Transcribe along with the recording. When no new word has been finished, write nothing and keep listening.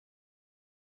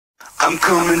I'm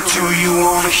coming to you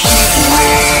on a heat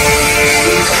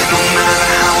wave. No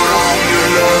matter how long your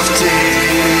love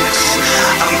takes,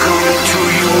 I'm coming to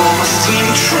you on a steam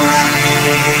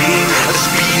train,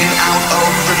 speeding out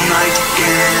of the night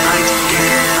again, night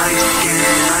again, night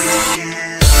again, night again.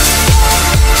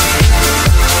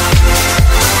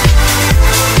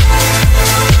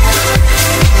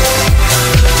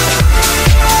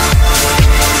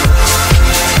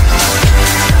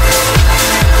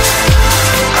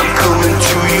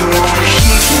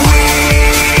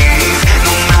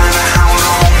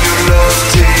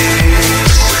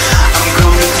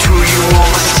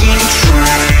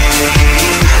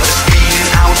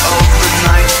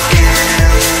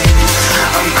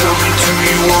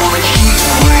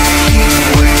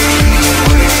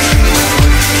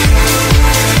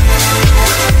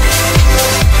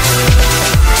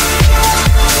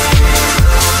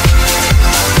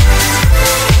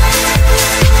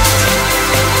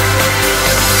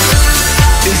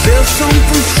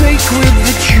 Something sacred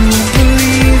that you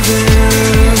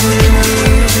believe in.